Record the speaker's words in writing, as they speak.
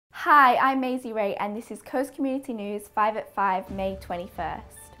Hi, I'm Maisie Ray and this is Coast Community News 5 at 5, May 21st.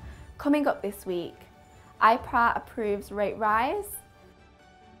 Coming up this week, IPART approves rate rise,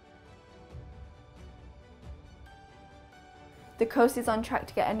 the coast is on track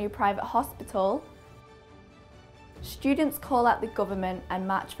to get a new private hospital, students call out the government and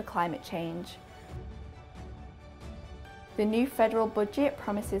march for climate change, the new federal budget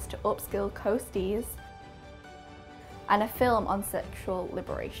promises to upskill Coasties, and a film on sexual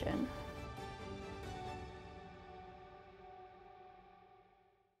liberation.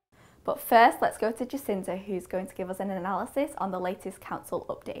 But first, let's go to Jacinta, who's going to give us an analysis on the latest council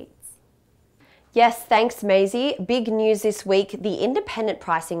updates. Yes, thanks Maisie. Big news this week. The Independent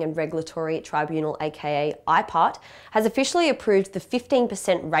Pricing and Regulatory Tribunal, aka IPART, has officially approved the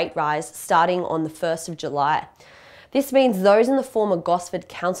 15% rate rise starting on the 1st of July. This means those in the former Gosford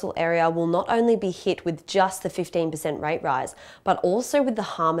Council area will not only be hit with just the 15% rate rise, but also with the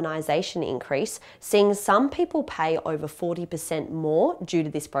harmonisation increase, seeing some people pay over 40% more due to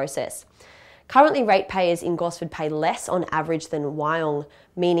this process. Currently, ratepayers in Gosford pay less on average than Wyong,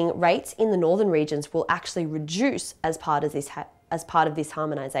 meaning rates in the northern regions will actually reduce as part of this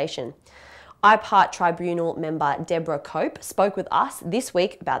harmonisation. IPART Tribunal member Deborah Cope spoke with us this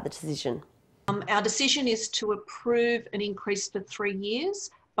week about the decision. Our decision is to approve an increase for 3 years,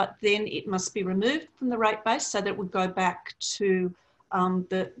 but then it must be removed from the rate base so that it would go back to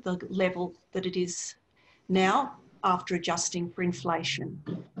the level that it is now after adjusting for inflation.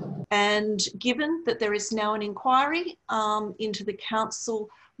 And given that there is now an inquiry into the council,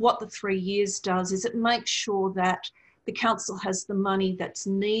 what the 3 years does is it makes sure that the council has the money that's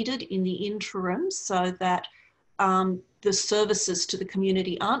needed in the interim so that the services to the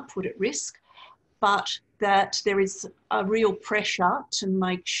community aren't put at risk, but that there is a real pressure to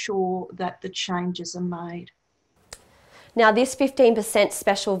make sure that the changes are made. Now, this 15%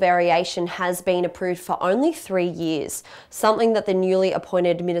 special variation has been approved for only 3 years, something that the newly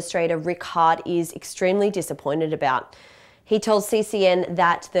appointed Administrator Rick Hart is extremely disappointed about. He told CCN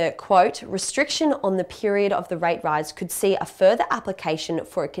that the, quote, restriction on the period of the rate rise could see a further application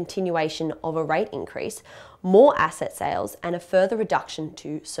for a continuation of a rate increase, more asset sales, and a further reduction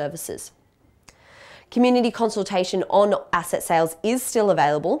to services. Community consultation on asset sales is still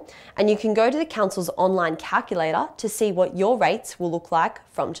available, and you can go to the council's online calculator to see what your rates will look like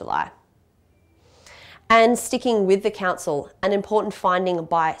from July. And sticking with the council, an important finding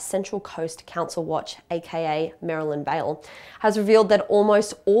by Central Coast Council Watch, aka Marilyn Bale, has revealed that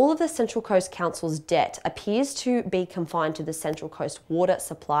almost all of the Central Coast Council's debt appears to be confined to the Central Coast Water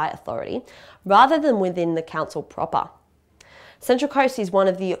Supply Authority rather than within the council proper. Central Coast is one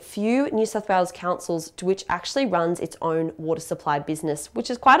of the few New South Wales councils to which actually runs its own water supply business,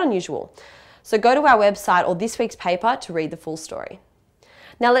 which is quite unusual. So go to our website or this week's paper to read the full story.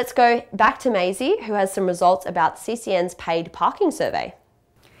 Now let's go back to Maisie, who has some results about CCN's paid parking survey.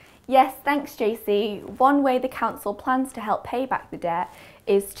 Yes, thanks JC. One way the council plans to help pay back the debt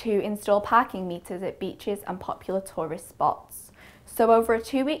is to install parking meters at beaches and popular tourist spots. So over a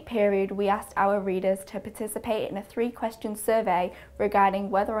 2-week period, we asked our readers to participate in a 3-question survey regarding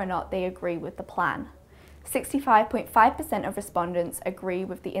whether or not they agree with the plan. 65.5% of respondents agree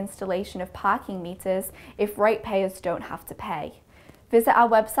with the installation of parking meters if ratepayers don't have to pay. Visit our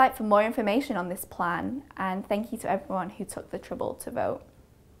website for more information on this plan, and thank you to everyone who took the trouble to vote.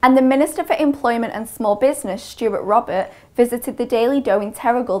 And the Minister for Employment and Small Business, Stuart Robert, visited the Daily Doe in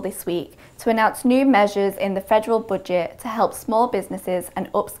Terrigal this week to announce new measures in the federal budget to help small businesses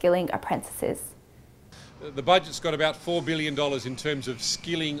and upskilling apprentices. The budget's got about $4 billion in terms of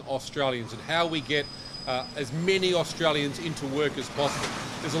skilling Australians and how we get as many Australians into work as possible.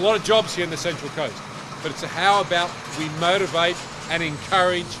 There's a lot of jobs here in the Central Coast, but it's how about we motivate and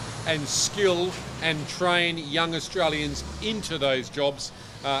encourage and skill and train young Australians into those jobs.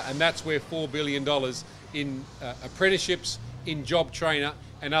 And that's where $4 billion in apprenticeships, in job trainer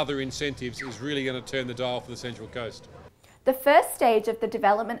and other incentives is really going to turn the dial for the Central Coast. The first stage of the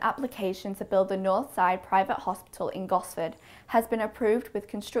development application to build the Northside Private Hospital in Gosford has been approved with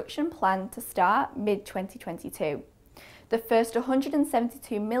construction planned to start mid-2022. The first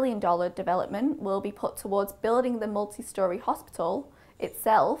 $172 million development will be put towards building the multi-storey hospital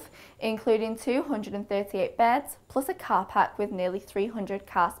itself, including 238 beds plus a car park with nearly 300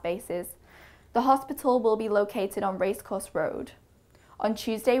 car spaces. The hospital will be located on Racecourse Road. On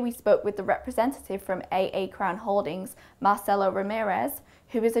Tuesday, we spoke with the representative from AA Crown Holdings, Marcelo Ramirez,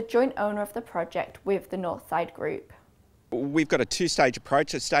 who is a joint owner of the project with the Northside Group. We've got a 2-stage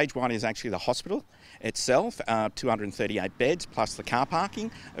approach. Stage 1 is actually the hospital itself, 238 beds plus the car parking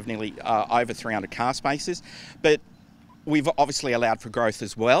of nearly over 300 car spaces. But We've obviously allowed for growth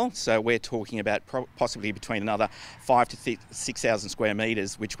as well, so we're talking about possibly between another 5,000 to 6,000 square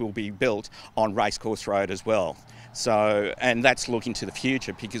metres which will be built on Racecourse Road as well. So, and that's looking to the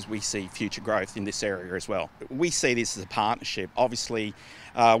future because we see future growth in this area as well. We see this as a partnership, obviously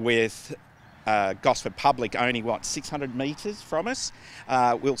with Gosford Public only, 600 metres from us.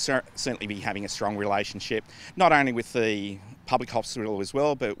 We'll certainly be having a strong relationship, not only with the public hospital as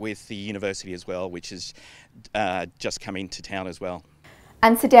well, but with the university as well, which has just come into town as well.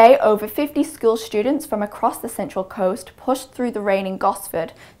 And today, over 50 school students from across the Central Coast pushed through the rain in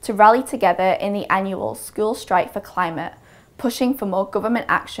Gosford to rally together in the annual School Strike for Climate, pushing for more government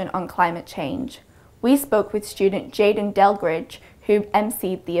action on climate change. We spoke with student Jaden Delgridge, who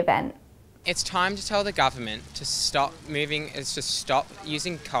emceed the event. It's time to tell the government to stop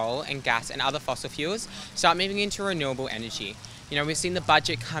using coal and gas and other fossil fuels, start moving into renewable energy. You know, we've seen the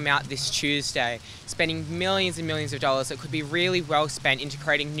budget come out this Tuesday, spending millions and millions of dollars that could be really well spent into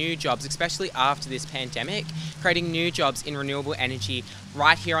creating new jobs, especially after this pandemic, creating new jobs in renewable energy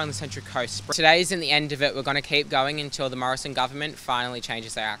right here on the Central Coast. Today isn't the end of it. We're going to keep going until the Morrison government finally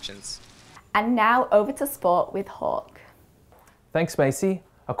changes their actions. And now over to sport with Hawk. Thanks, Macy.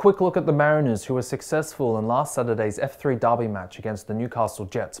 A quick look at the Mariners, who were successful in last Saturday's F3 derby match against the Newcastle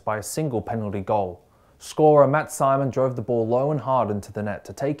Jets by a single penalty goal. Scorer Matt Simon drove the ball low and hard into the net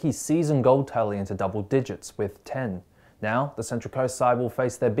to take his season goal tally into double digits with 10. Now, the Central Coast side will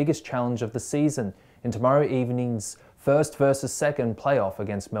face their biggest challenge of the season in tomorrow evening's first versus second playoff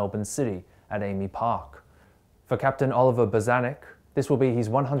against Melbourne City at Amy Park. For captain Oliver Bazanek, this will be his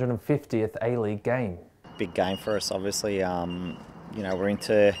 150th A-League game. Big game for us, obviously. You know, we're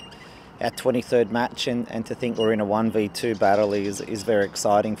into our 23rd match, and to think we're in a 1v2 battle is very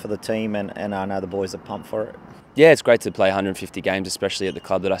exciting for the team, and I know the boys are pumped for it. Yeah, it's great to play 150 games, especially at the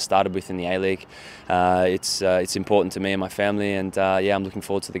club that I started with in the A-League. It's important to me and my family, and yeah, I'm looking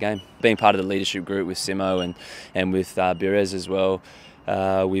forward to the game. Being part of the leadership group with Simo and with Birez as well,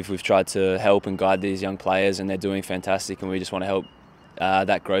 we've tried to help and guide these young players, and they're doing fantastic, and we just want to help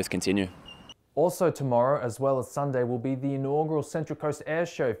that growth continue. Also tomorrow, as well as Sunday, will be the inaugural Central Coast Air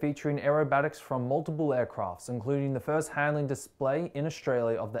Show featuring aerobatics from multiple aircrafts, including the first handling display in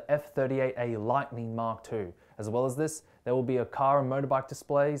Australia of the F-38A Lightning Mark II. As well as this, there will be a car and motorbike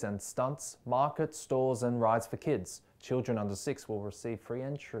displays and stunts, markets, stores and rides for kids. Children under 6 will receive free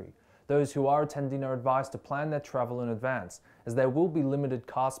entry. Those who are attending are advised to plan their travel in advance, as there will be limited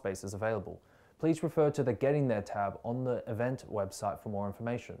car spaces available. Please refer to the Getting There tab on the event website for more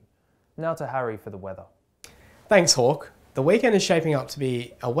information. Now to Harry for the weather. Thanks, Hawk. The weekend is shaping up to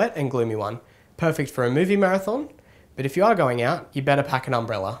be a wet and gloomy one, perfect for a movie marathon, but if you are going out, you better pack an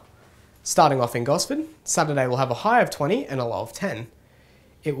umbrella. Starting off in Gosford, Saturday will have a high of 20 and a low of 10.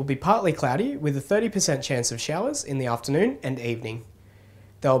 It will be partly cloudy with a 30% chance of showers in the afternoon and evening.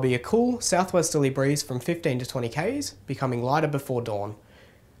 There will be a cool southwesterly breeze from 15 to 20 k's, becoming lighter before dawn.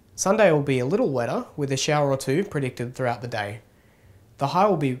 Sunday will be a little wetter with a shower or two predicted throughout the day. The high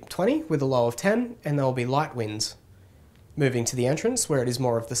will be 20 with a low of 10, and there will be light winds. Moving to the entrance, where it is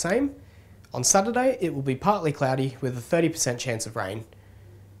more of the same. On Saturday, it will be partly cloudy with a 30% chance of rain.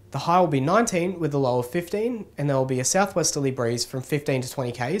 The high will be 19 with a low of 15, and there will be a southwesterly breeze from 15 to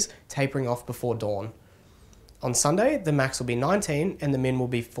 20 k's, tapering off before dawn. On Sunday, the max will be 19 and the min will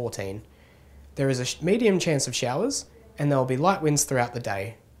be 14. There is a medium chance of showers, and there will be light winds throughout the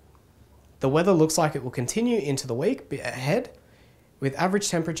day. The weather looks like it will continue into the week ahead, with average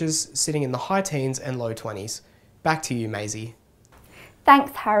temperatures sitting in the high teens and low 20s. Back to you, Maisie.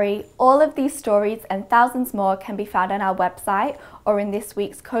 Thanks, Harry. All of these stories and thousands more can be found on our website or in this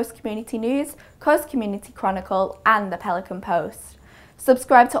week's Coast Community News, Coast Community Chronicle and the Pelican Post.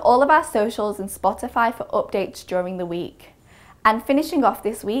 Subscribe to all of our socials and Spotify for updates during the week. And finishing off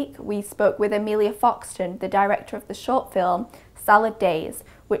this week, we spoke with Amelia Foxton, the director of the short film Salad Days,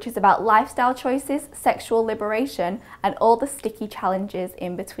 which is about lifestyle choices, sexual liberation, and all the sticky challenges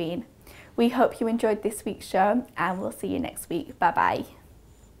in between. We hope you enjoyed this week's show, and we'll see you next week. Bye-bye.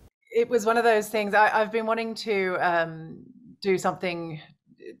 It was one of those things, I've been wanting to do something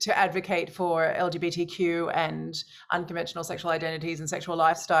to advocate for LGBTQ and unconventional sexual identities and sexual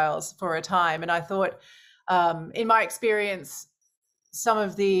lifestyles for a time. And I thought, in my experience, some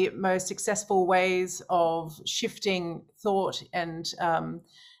of the most successful ways of shifting thought and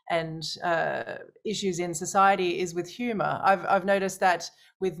issues in society is with humor. I've noticed that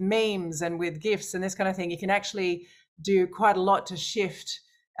with memes and with GIFs and this kind of thing, you can actually do quite a lot to shift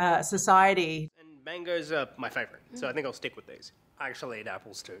society. And mangoes are my favorite, so I think I'll stick with these. I actually eat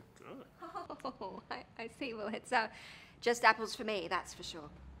apples too. Oh, I see. Well, it's just apples for me, that's for sure.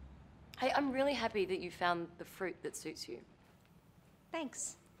 Hey, I'm really happy that you found the fruit that suits you.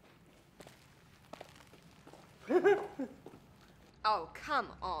 Thanks. Oh, come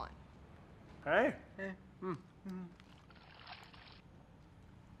on. Hey?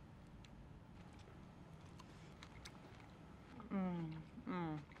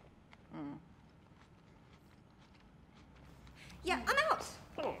 Yeah, I'm out.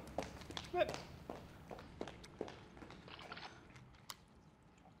 Oh. What?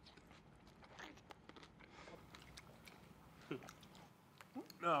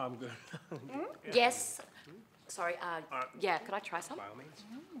 No, I'm good. Yes. Sorry, yeah, could I try some? By all means.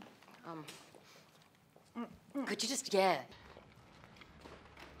 Could you just, yeah.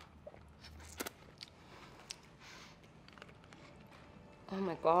 Oh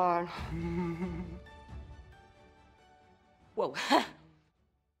my God. Whoa.